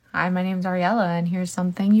Hi, my name's Ariella, and here's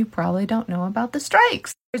something you probably don't know about the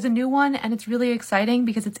strikes. There's a new one, and it's really exciting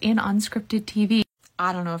because it's in unscripted TV.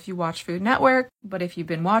 I don't know if you watch Food Network, but if you've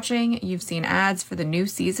been watching, you've seen ads for the new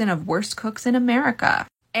season of Worst Cooks in America.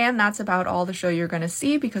 And that's about all the show you're going to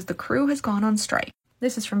see because the crew has gone on strike.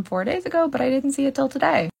 This is from 4 days ago, but I didn't see it till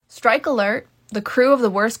today. Strike alert! The crew of the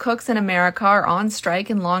Worst Cooks in America are on strike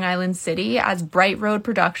in Long Island City as Bright Road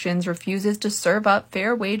Productions refuses to serve up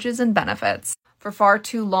fair wages and benefits. For far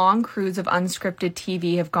too long, crews of unscripted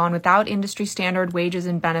TV have gone without industry standard wages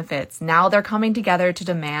and benefits. Now they're coming together to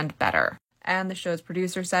demand better. And the show's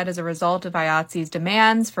producer said as a result of IATSE's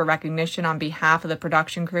demands for recognition on behalf of the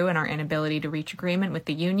production crew and our inability to reach agreement with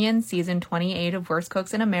the union, season 28 of Worst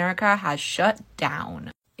Cooks in America has shut down.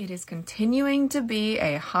 It is continuing to be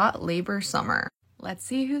a hot labor summer. Let's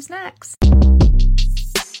see who's next.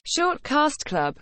 Short Cast Club